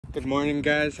Good morning,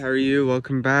 guys. How are you?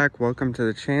 Welcome back. Welcome to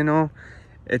the channel.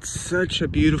 It's such a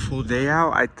beautiful day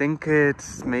out. I think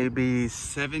it's maybe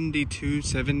 72,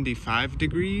 75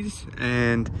 degrees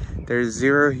and there's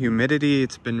zero humidity.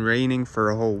 It's been raining for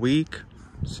a whole week,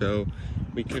 so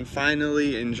we can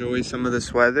finally enjoy some of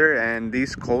this weather. And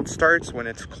these cold starts when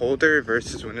it's colder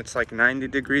versus when it's like 90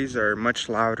 degrees are much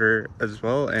louder as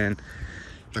well. And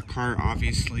the car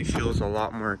obviously feels a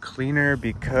lot more cleaner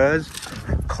because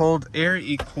cold air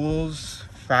equals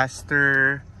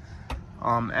faster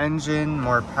engine,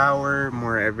 more power,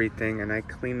 more everything. And I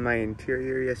cleaned my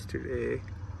interior yesterday.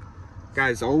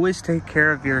 Guys, always take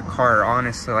care of your car,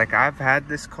 honestly. Like, I've had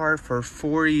this car for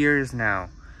 4 years now.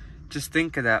 Just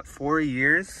think of that, 4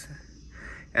 years,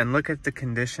 and look at the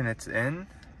condition it's in.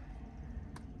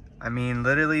 I mean,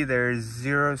 literally there's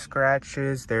zero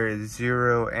scratches, there is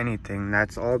zero anything.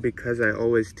 That's all because I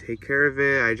always take care of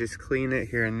it. I just clean it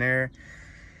here and there.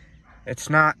 It's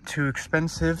not too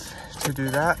expensive to do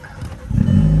that.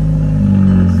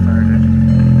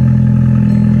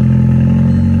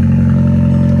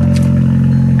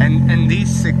 And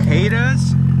these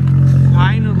cicadas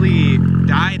finally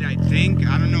died, I think.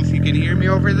 I don't know if you can hear me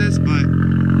over this, but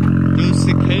those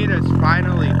cicadas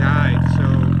finally died, so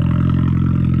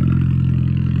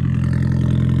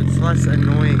it's less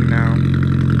annoying now.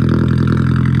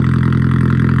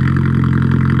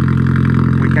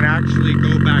 We can actually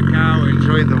go back out,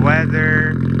 enjoy the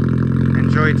weather,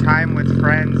 enjoy time with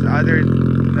friends other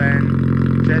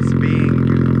than just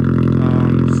being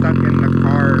stuck in the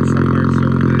car or somewhere so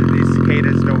these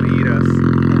cicadas don't eat us.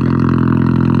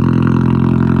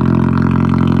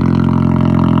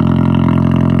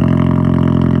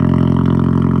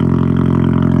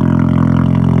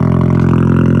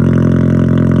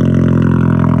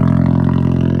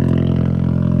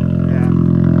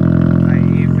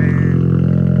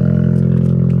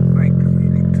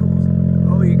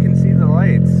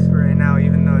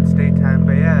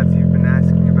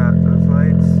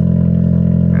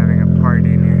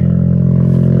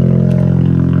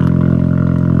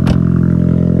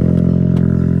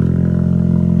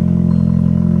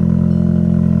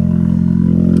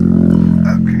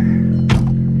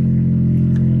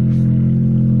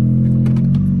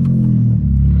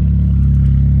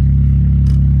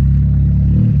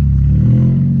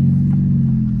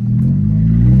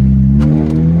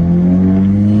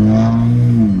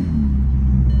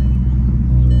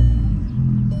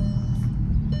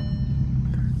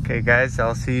 Okay guys,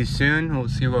 I'll see you soon. We'll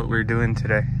see what we're doing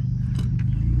today.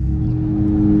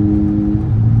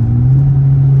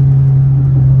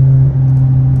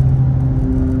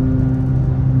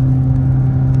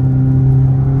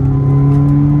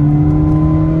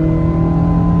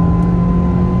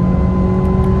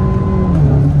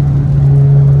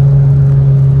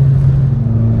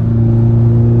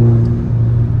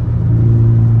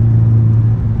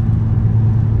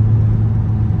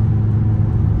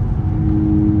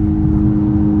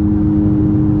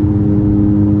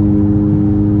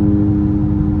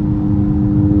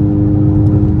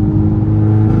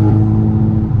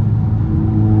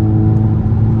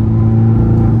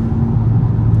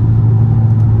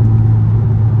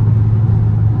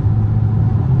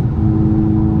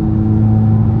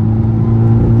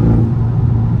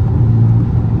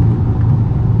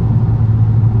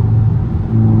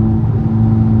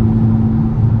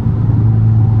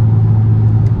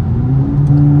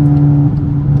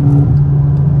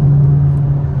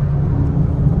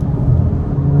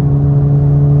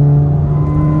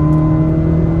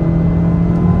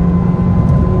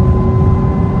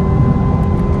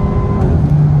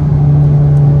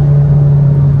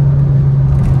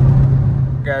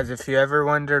 Guys, if you ever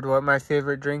wondered what my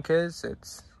favorite drink is,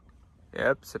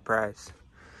 yep, surprise.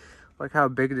 Look how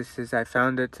big this is. I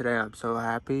found it today. I'm so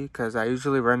happy because I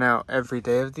usually run out every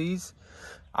day of these.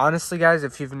 Honestly, guys,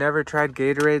 if you've never tried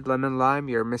Gatorade Lemon Lime,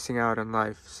 you're missing out on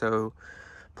life. So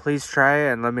please try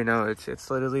it and let me know. It's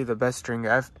literally the best drink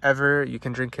ever. You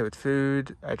can drink it with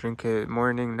food. I drink it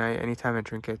morning, night, anytime I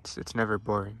drink it. It's never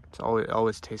boring. It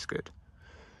always tastes good.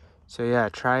 So yeah,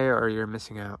 try it or you're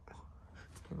missing out.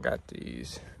 Got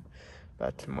these.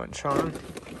 About to munch on.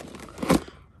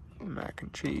 Mac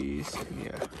and cheese.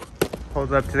 Yeah.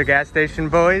 Pulled up to the gas station,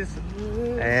 boys.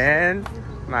 And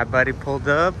my buddy pulled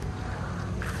up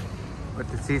with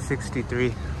the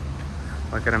C63.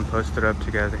 Look at them posted up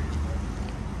together.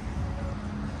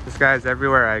 This guy's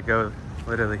everywhere I go,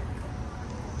 literally.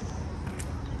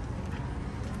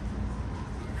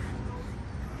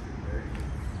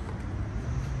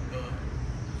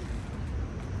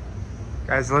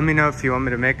 Guys, let me know if you want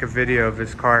me to make a video of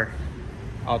this car.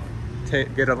 I'll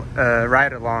get a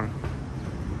ride along.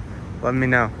 Let me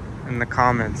know. in the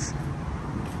comments.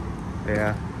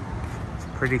 Yeah, it's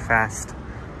pretty fast.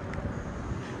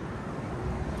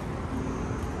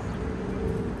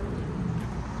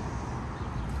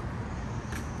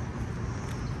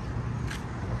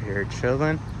 Here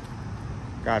chilling.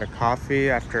 Got a coffee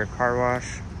after a car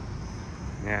wash.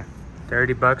 Yeah,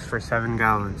 30 bucks for 7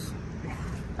 gallons.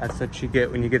 That's what you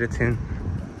get when you get a tune.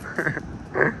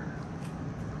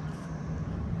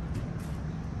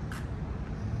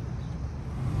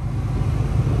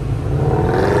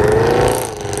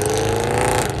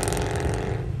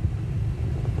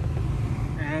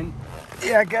 And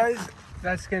yeah, guys,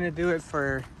 that's gonna do it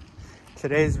for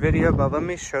today's video. But let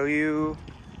me show you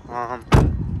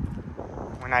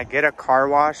when I get a car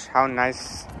wash how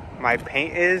nice my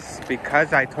paint is,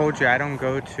 because I told you I don't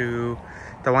go to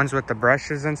the ones with the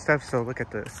brushes and stuff. So look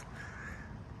at this.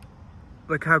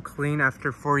 Look how clean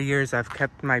after 4 years I've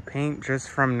kept my paint, just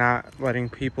from not letting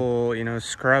people, you know,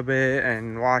 scrub it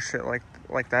and wash it like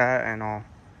that and all.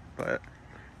 But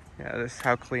yeah, this is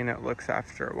how clean it looks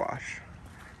after a wash.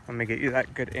 Let me get you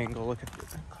that good angle. Look at the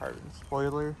carbon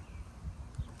spoiler.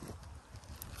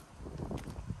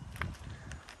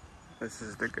 This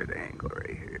is the good angle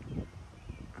right here.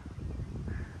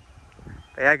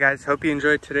 But yeah, guys, hope you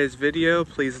enjoyed today's video.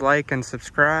 Please like and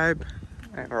subscribe.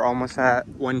 And we're almost at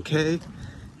 1K.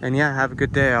 And yeah, have a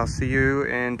good day. I'll see you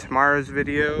in tomorrow's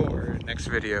video or next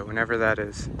video, whenever that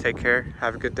is. Take care.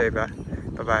 Have a good day. Bye.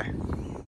 Bye-bye.